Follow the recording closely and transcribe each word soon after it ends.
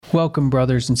Welcome,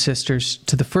 brothers and sisters,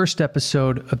 to the first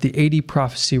episode of the AD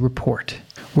Prophecy Report,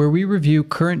 where we review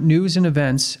current news and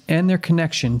events and their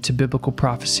connection to biblical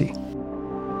prophecy.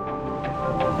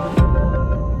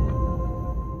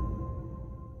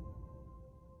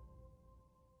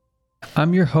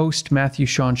 I'm your host, Matthew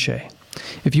Shawnshay.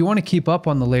 If you want to keep up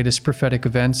on the latest prophetic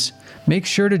events, make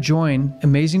sure to join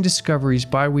Amazing Discoveries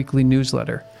bi-weekly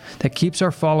newsletter that keeps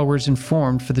our followers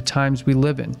informed for the times we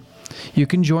live in. You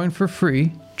can join for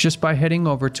free just by heading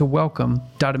over to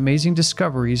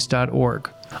welcome.amazingdiscoveries.org.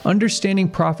 Understanding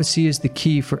prophecy is the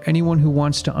key for anyone who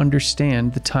wants to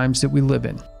understand the times that we live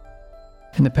in.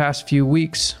 In the past few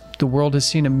weeks, the world has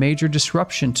seen a major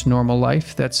disruption to normal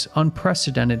life that's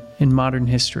unprecedented in modern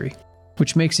history,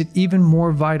 which makes it even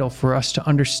more vital for us to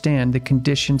understand the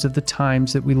conditions of the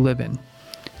times that we live in.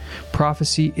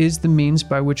 Prophecy is the means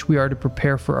by which we are to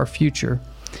prepare for our future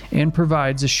and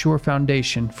provides a sure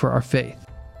foundation for our faith.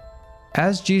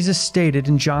 As Jesus stated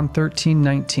in John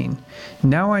 13:19,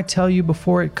 "Now I tell you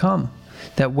before it come,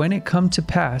 that when it come to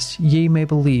pass, ye may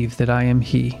believe that I am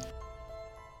he."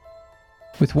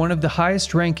 With one of the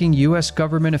highest-ranking U.S.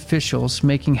 government officials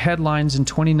making headlines in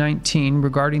 2019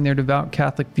 regarding their devout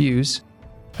Catholic views,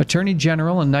 Attorney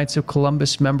General and Knights of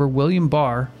Columbus member William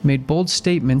Barr made bold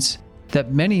statements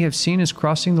that many have seen as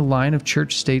crossing the line of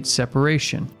church-state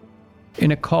separation.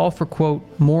 In a call for, quote,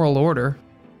 moral order,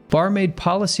 Barr made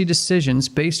policy decisions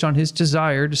based on his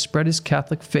desire to spread his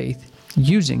Catholic faith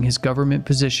using his government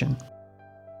position.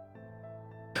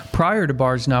 Prior to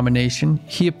Barr's nomination,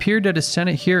 he appeared at a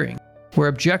Senate hearing where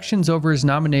objections over his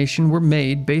nomination were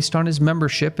made based on his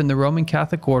membership in the Roman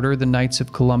Catholic Order, the Knights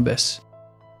of Columbus.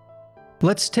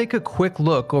 Let's take a quick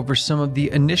look over some of the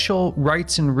initial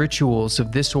rites and rituals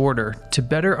of this order to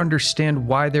better understand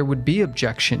why there would be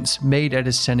objections made at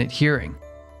a Senate hearing.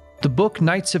 The book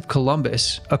Knights of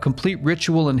Columbus, A Complete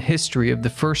Ritual and History of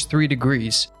the First Three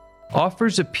Degrees,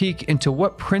 offers a peek into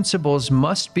what principles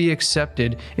must be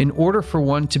accepted in order for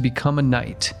one to become a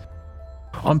knight.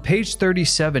 On page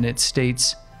 37 it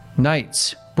states,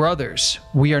 "Knights, brothers,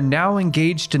 we are now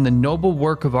engaged in the noble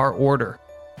work of our order.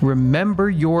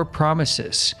 Remember your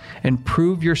promises and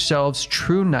prove yourselves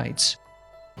true knights,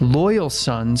 loyal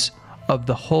sons of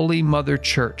the Holy Mother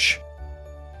Church."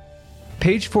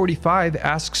 Page 45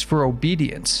 asks for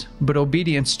obedience, but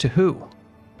obedience to who?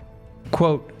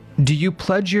 Quote, "Do you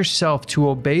pledge yourself to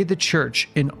obey the Church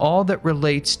in all that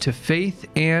relates to faith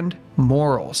and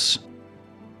morals?"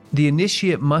 The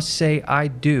initiate must say, "I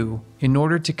do," in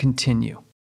order to continue.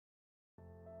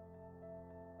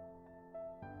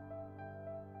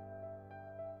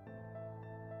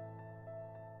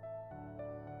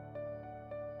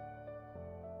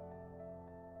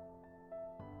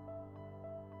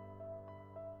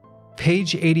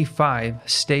 Page 85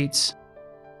 states,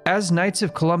 "As Knights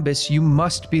of Columbus, you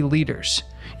must be leaders.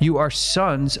 You are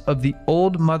sons of the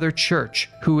old Mother Church,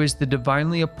 who is the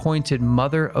divinely appointed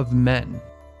Mother of men."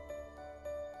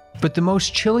 But the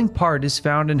most chilling part is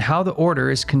found in how the order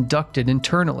is conducted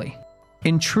internally.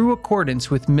 In true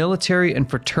accordance with military and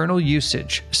fraternal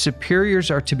usage, superiors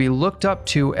are to be looked up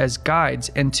to as guides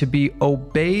and to be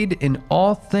obeyed in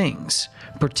all things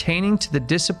pertaining to the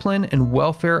discipline and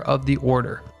welfare of the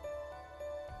order.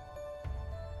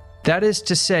 That is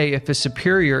to say, if a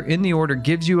superior in the order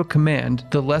gives you a command,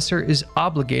 the lesser is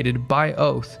obligated by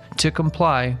oath to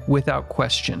comply without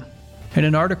question. In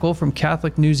an article from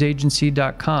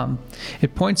CatholicNewsAgency.com,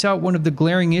 it points out one of the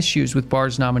glaring issues with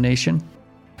Barr's nomination.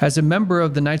 As a member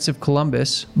of the Knights of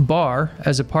Columbus, Barr,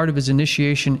 as a part of his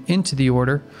initiation into the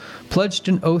order, pledged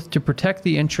an oath to protect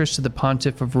the interests of the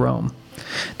Pontiff of Rome.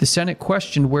 The Senate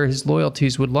questioned where his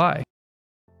loyalties would lie.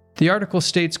 The article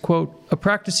states, quote, "A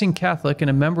practicing Catholic and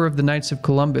a member of the Knights of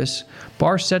Columbus,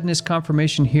 Barr said in his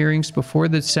confirmation hearings before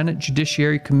the Senate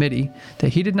Judiciary Committee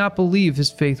that he did not believe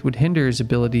his faith would hinder his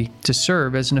ability to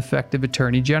serve as an effective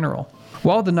Attorney General."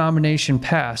 While the nomination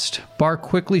passed, Barr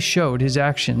quickly showed his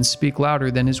actions speak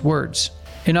louder than his words.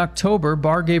 In October,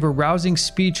 Barr gave a rousing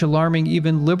speech alarming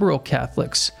even liberal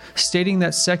Catholics, stating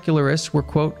that secularists were,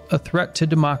 quote, "a threat to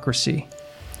democracy."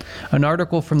 An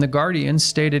article from The Guardian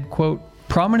stated, quote,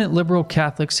 "Prominent liberal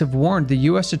Catholics have warned the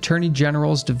U.S. Attorney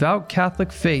General's devout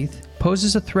Catholic faith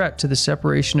poses a threat to the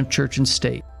separation of church and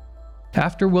state."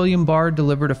 After William Barr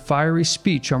delivered a fiery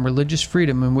speech on religious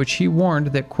freedom in which he warned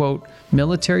that, quote,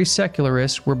 "military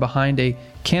secularists were behind a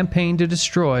campaign to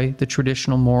destroy the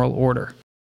traditional moral order."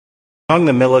 Among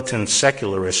the militant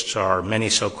secularists are many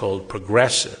so-called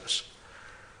progressives.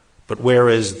 But where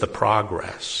is the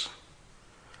progress?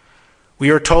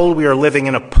 We are told we are living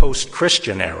in a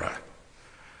post-Christian era.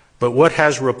 But what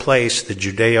has replaced the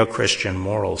Judeo-Christian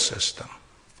moral system?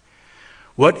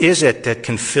 What is it that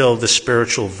can fill the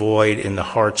spiritual void in the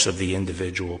hearts of the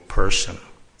individual person?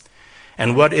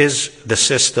 And what is the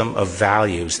system of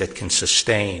values that can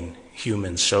sustain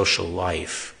human social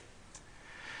life?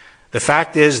 The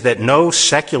fact is that no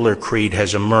secular creed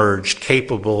has emerged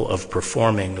capable of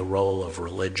performing the role of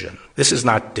religion. This is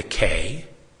not decay.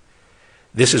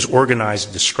 This is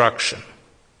organized destruction.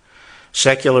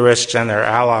 Secularists and their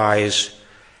allies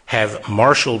have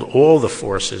marshaled all the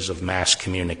forces of mass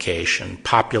communication,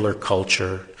 popular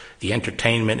culture, the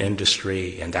entertainment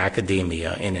industry, and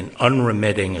academia in an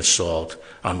unremitting assault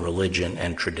on religion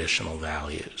and traditional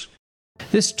values.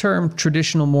 This term,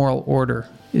 traditional moral order,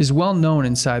 is well known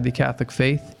inside the Catholic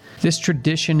faith. This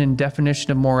tradition and definition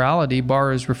of morality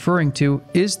Barr is referring to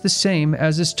is the same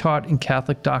as is taught in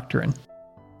Catholic doctrine,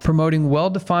 promoting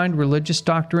well-defined religious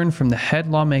doctrine from the head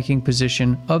lawmaking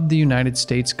position of the United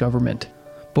States government.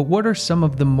 But what are some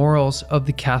of the morals of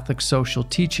the Catholic social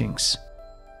teachings?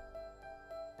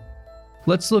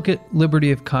 Let's look at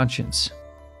liberty of conscience.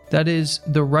 That is,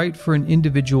 the right for an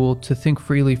individual to think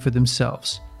freely for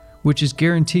themselves, which is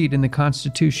guaranteed in the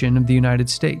Constitution of the United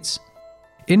States.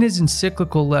 In his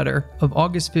encyclical letter of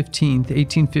August 15,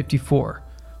 1854,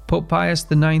 Pope Pius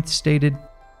IX stated,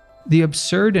 "The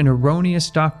absurd and erroneous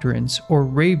doctrines or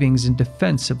ravings in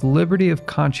defense of liberty of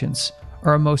conscience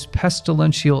are a most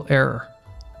pestilential error,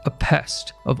 a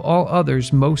pest of all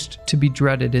others most to be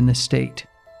dreaded in the state."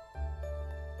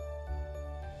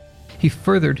 He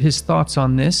furthered his thoughts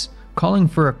on this, calling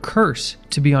for a curse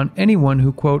to be on anyone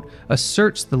who, quote,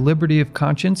 asserts the liberty of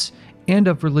conscience and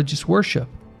of religious worship,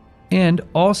 and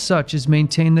all such as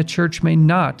maintain the Church may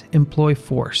not employ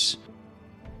force.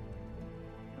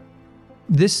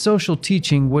 This social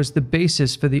teaching was the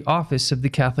basis for the office of the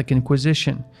Catholic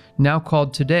Inquisition, now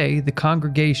called today the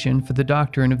Congregation for the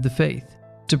Doctrine of the Faith,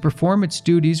 to perform its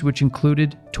duties which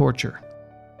included torture.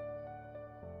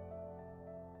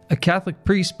 A Catholic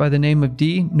priest by the name of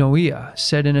D. Noia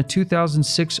said in a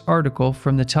 2006 article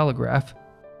from The Telegraph,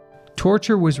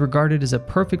 "Torture was regarded as a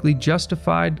perfectly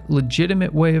justified,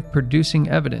 legitimate way of producing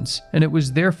evidence, and it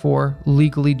was therefore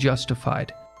legally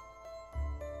justified."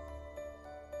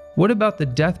 What about the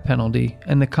death penalty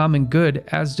and the common good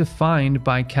as defined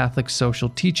by Catholic social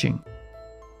teaching?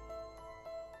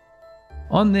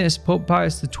 On this, Pope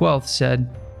Pius XII said,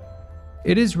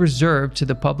 "It is reserved to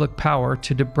the public power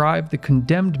to deprive the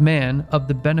condemned man of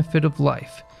the benefit of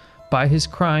life. By his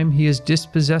crime he has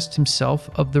dispossessed himself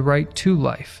of the right to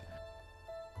life."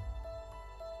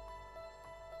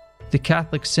 The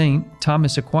Catholic saint,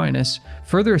 Thomas Aquinas,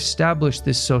 further established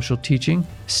this social teaching,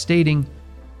 stating,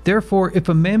 "Therefore, if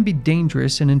a man be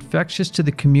dangerous and infectious to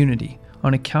the community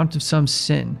on account of some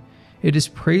sin, it is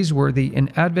praiseworthy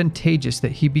and advantageous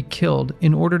that he be killed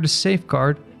in order to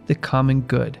safeguard the common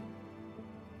good."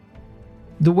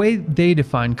 The way they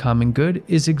define common good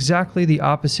is exactly the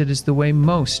opposite as the way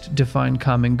most define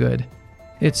common good.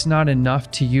 It's not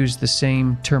enough to use the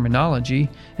same terminology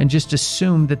and just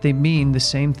assume that they mean the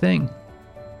same thing.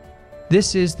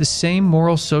 This is the same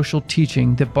moral social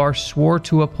teaching that Barr swore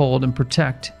to uphold and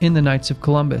protect in the Knights of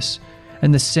Columbus,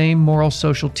 and the same moral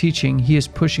social teaching he is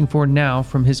pushing for now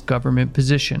from his government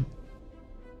position.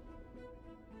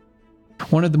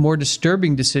 One of the more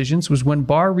disturbing decisions was when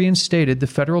Barr reinstated the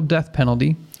federal death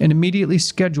penalty and immediately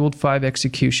scheduled 5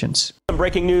 executions.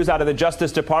 Breaking news out of the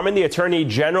Justice Department. The Attorney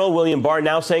General, William Barr,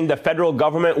 now saying the federal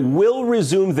government will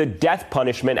resume the death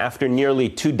punishment after nearly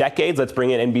 2 decades. Let's bring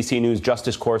in NBC News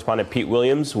Justice correspondent Pete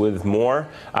Williams with more.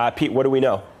 Pete, what do we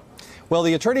know? Well,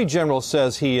 the Attorney General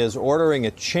says he is ordering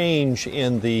a change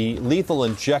in the lethal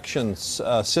injection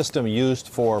system used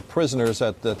for prisoners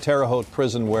at the Terre Haute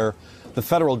prison, where the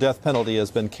federal death penalty has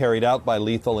been carried out by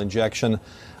lethal injection.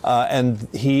 And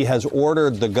he has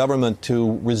ordered the government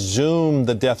to resume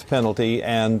the death penalty.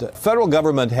 And federal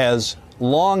government has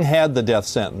long had the death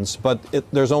sentence, but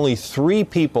there's only 3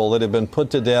 people that have been put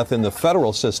to death in the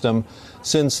federal system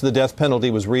since the death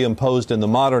penalty was reimposed in the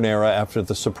modern era after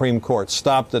the Supreme Court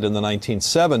stopped it in the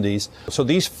 1970s. So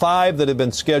these 5 that have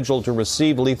been scheduled to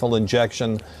receive lethal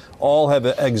injection all have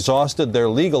exhausted their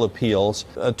legal appeals.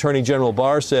 Attorney General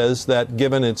Barr says that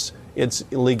given its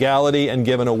legality and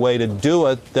given a way to do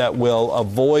it that will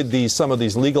avoid some of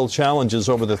these legal challenges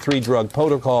over the 3-drug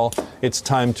protocol, it's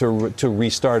time to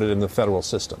restart it in the federal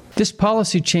system. This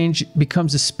policy change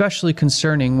becomes especially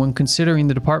concerning when considering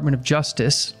the Department of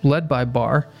Justice, led by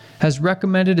Barr, has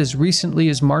recommended as recently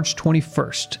as March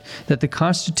 21st that the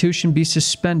Constitution be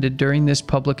suspended during this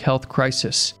public health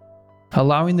crisis,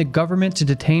 allowing the government to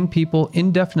detain people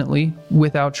indefinitely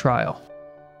without trial.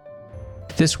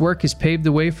 This work has paved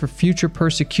the way for future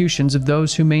persecutions of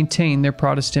those who maintain their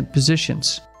Protestant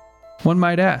positions. One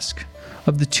might ask,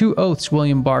 of the two oaths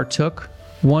William Barr took,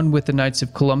 one with the Knights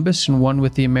of Columbus and one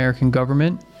with the American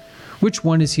government, which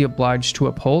one is he obliged to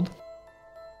uphold?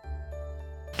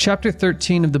 Chapter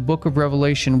 13 of the book of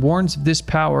Revelation warns of this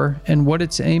power and what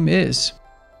its aim is.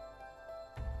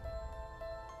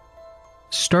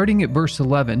 Starting at verse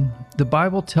 11, the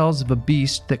Bible tells of a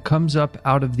beast that comes up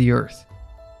out of the earth,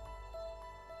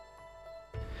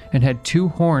 and had two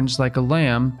horns like a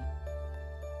lamb,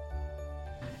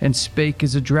 and spake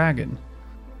as a dragon.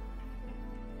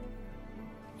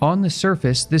 On the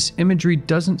surface, this imagery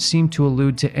doesn't seem to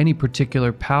allude to any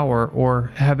particular power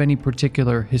or have any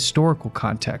particular historical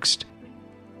context.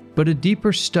 But a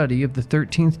deeper study of the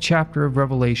 13th chapter of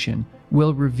Revelation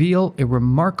will reveal a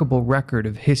remarkable record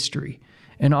of history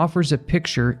and offers a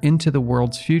picture into the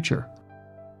world's future.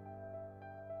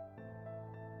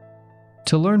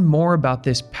 To learn more about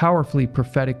this powerfully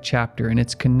prophetic chapter and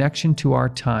its connection to our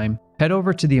time, head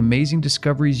over to the Amazing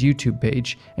Discoveries YouTube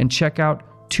page and check out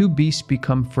Two Beasts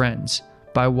Become Friends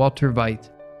by Walter Veith.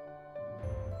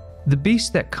 The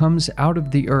beast that comes out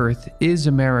of the earth is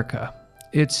America.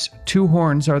 Its two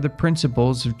horns are the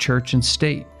principles of church and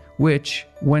state, which,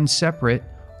 when separate,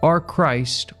 are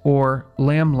Christ or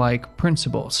lamb-like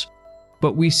principles.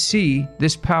 But we see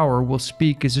this power will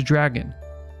speak as a dragon,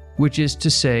 which is to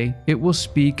say, it will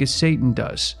speak as Satan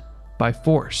does, by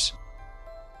force.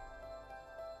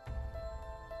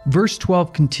 Verse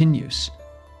 12 continues,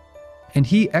 "And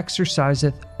he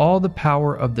exerciseth all the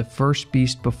power of the first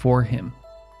beast before him,"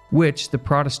 which the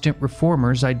Protestant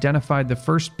reformers identified the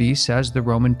first beast as the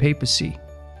Roman papacy,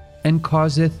 "and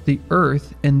causeth the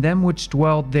earth and them which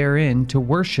dwell therein to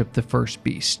worship the first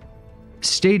beast,"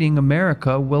 stating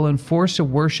America will enforce a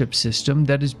worship system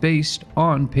that is based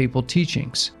on papal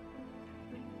teachings.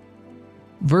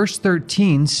 Verse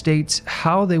 13 states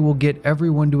how they will get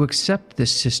everyone to accept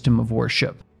this system of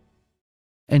worship.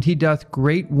 "And he doth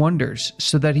great wonders,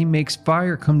 so that he makes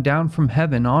fire come down from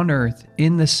heaven on earth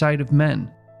in the sight of men."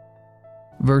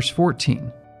 Verse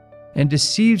 14, "And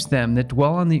deceives them that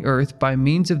dwell on the earth by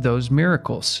means of those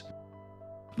miracles."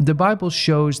 The Bible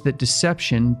shows that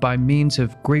deception by means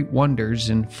of great wonders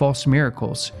and false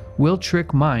miracles will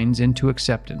trick minds into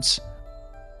acceptance.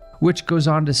 Which goes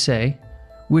on to say,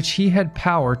 "Which he had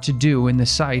power to do in the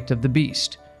sight of the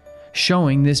beast,"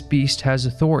 showing this beast has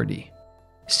authority,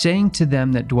 saying to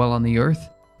them that dwell on the earth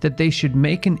that they should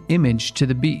make an image to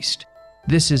the beast.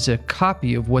 This is a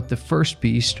copy of what the first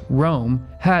beast, Rome,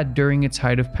 had during its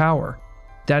height of power.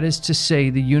 That is to say,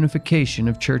 the unification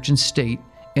of church and state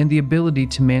and the ability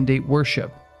to mandate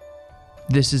worship.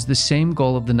 This is the same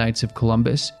goal of the Knights of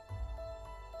Columbus.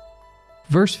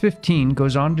 Verse 15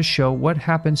 goes on to show what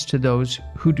happens to those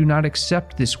who do not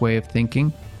accept this way of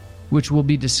thinking, which will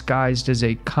be disguised as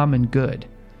a common good,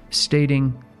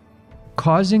 stating,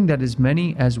 "Causing that as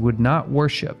many as would not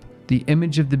worship the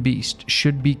image of the beast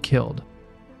should be killed,"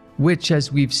 which,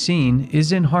 as we've seen,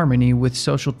 is in harmony with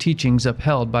social teachings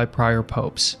upheld by prior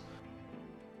popes.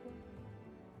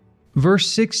 Verse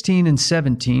 16 and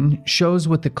 17 shows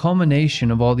what the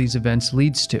culmination of all these events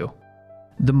leads to,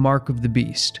 the mark of the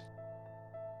beast.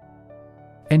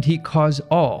 "And he caused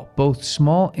all, both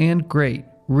small and great,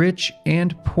 rich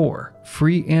and poor,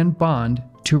 free and bond,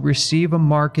 to receive a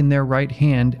mark in their right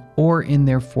hand or in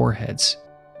their foreheads.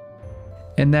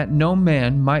 And that no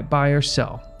man might buy or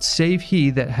sell, save he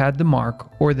that had the mark,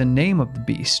 or the name of the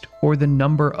beast, or the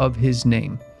number of his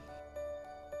name."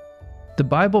 The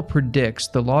Bible predicts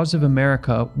the laws of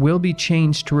America will be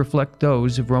changed to reflect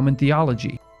those of Roman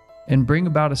theology and bring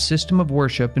about a system of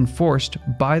worship enforced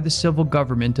by the civil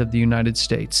government of the United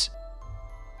States.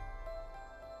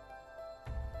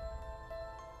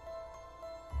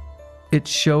 It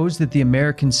shows that the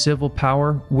American civil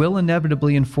power will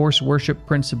inevitably enforce worship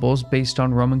principles based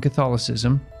on Roman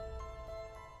Catholicism.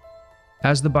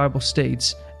 As the Bible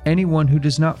states, anyone who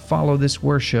does not follow this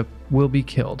worship will be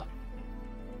killed.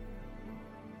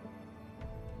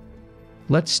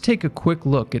 Let's take a quick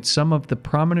look at some of the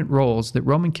prominent roles that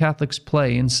Roman Catholics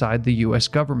play inside the U.S.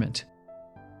 government.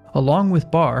 Along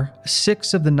with Barr,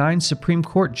 6 of the 9 Supreme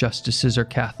Court justices are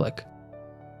Catholic.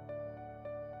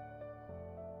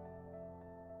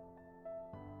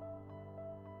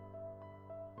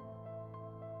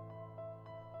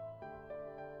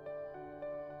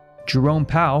 Jerome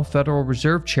Powell, Federal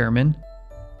Reserve Chairman,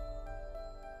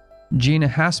 Gina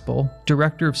Haspel,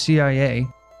 Director of CIA,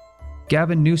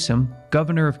 Gavin Newsom,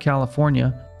 Governor of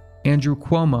California, Andrew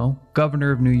Cuomo,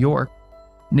 Governor of New York,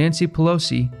 Nancy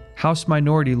Pelosi, House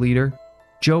Minority Leader,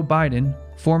 Joe Biden,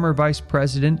 former Vice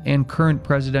President and current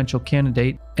presidential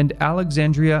candidate, and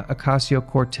Alexandria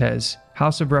Ocasio-Cortez,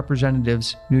 House of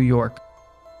Representatives, New York.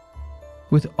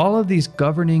 With all of these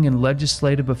governing and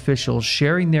legislative officials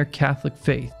sharing their Catholic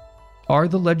faith, are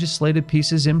the legislative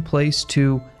pieces in place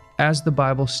to, as the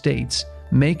Bible states,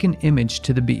 make an image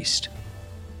to the beast?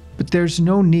 But there's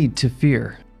no need to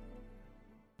fear.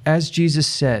 As Jesus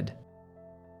said,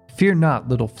 "Fear not,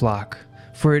 little flock,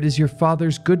 for it is your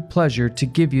Father's good pleasure to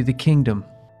give you the kingdom.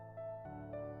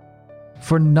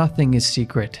 For nothing is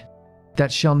secret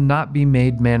that shall not be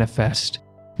made manifest,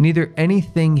 neither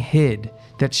anything hid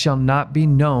that shall not be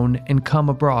known and come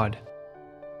abroad."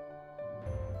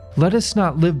 Let us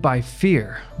not live by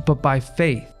fear, but by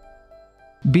faith.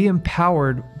 Be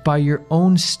empowered by your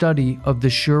own study of the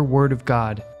sure Word of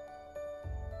God.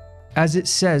 As it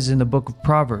says in the book of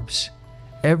Proverbs,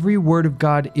 "Every word of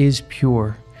God is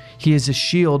pure. He is a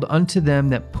shield unto them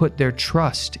that put their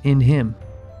trust in Him."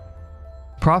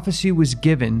 Prophecy was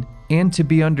given and to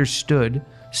be understood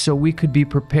so we could be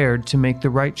prepared to make the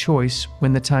right choice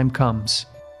when the time comes.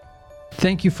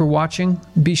 Thank you for watching.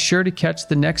 Be sure to catch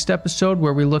the next episode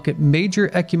where we look at major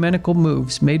ecumenical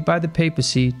moves made by the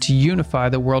papacy to unify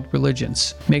the world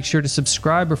religions. Make sure to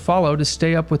subscribe or follow to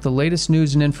stay up with the latest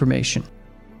news and information.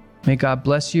 May God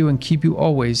bless you and keep you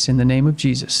always in the name of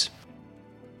Jesus.